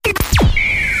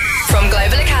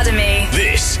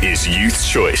is Youth's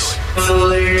Choice.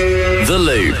 The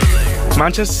Loop.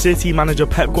 Manchester City manager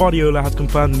Pep Guardiola has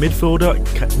confirmed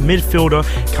midfielder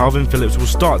Calvin Phillips will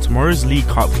start tomorrow's League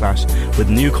Cup clash with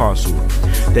Newcastle.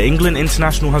 The England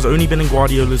international has only been in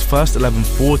Guardiola's first 11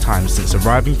 4 times since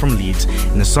arriving from Leeds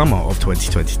in the summer of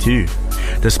 2022.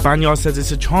 The Spaniard says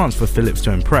it's a chance for Phillips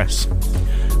to impress.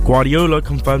 Guardiola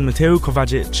confirmed Mateo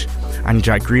Kovacic and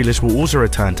Jack Grealish will also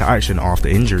return to action after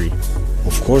injury.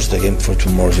 Of course, the game for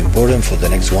tomorrow is important for the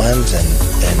next ones,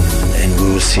 and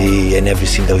we will see in every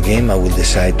single game. I will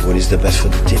decide what is the best for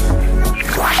the team.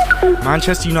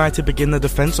 Manchester United begin the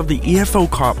defence of the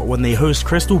EFL Cup when they host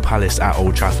Crystal Palace at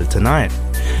Old Trafford tonight.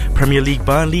 Premier League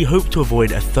Burnley hope to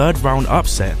avoid a third-round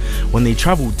upset when they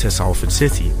travel to Salford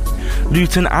City.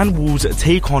 Luton and Wolves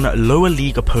take on lower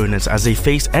league opponents as they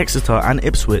face Exeter and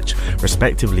Ipswich,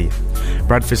 respectively.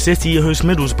 Bradford City host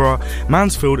Middlesbrough,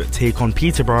 Mansfield take on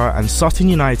Peterborough, and Sutton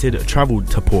United travel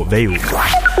to Port Vale.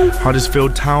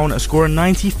 Huddersfield Town score a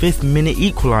 95th minute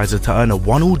equaliser to earn a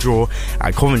 1-1 draw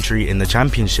at Coventry in the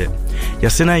Championship.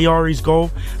 Yassine Ayari's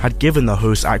goal had given the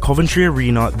hosts at Coventry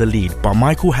Arena the lead, but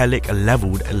Michael Hellick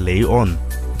levelled late on.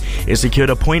 It secured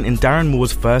a point in Darren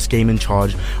Moore's first game in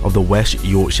charge of the West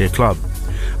Yorkshire club.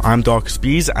 I'm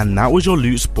Darcus, and that was your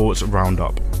Loot Sports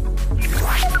Roundup.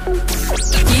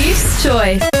 Youth's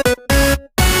Choice.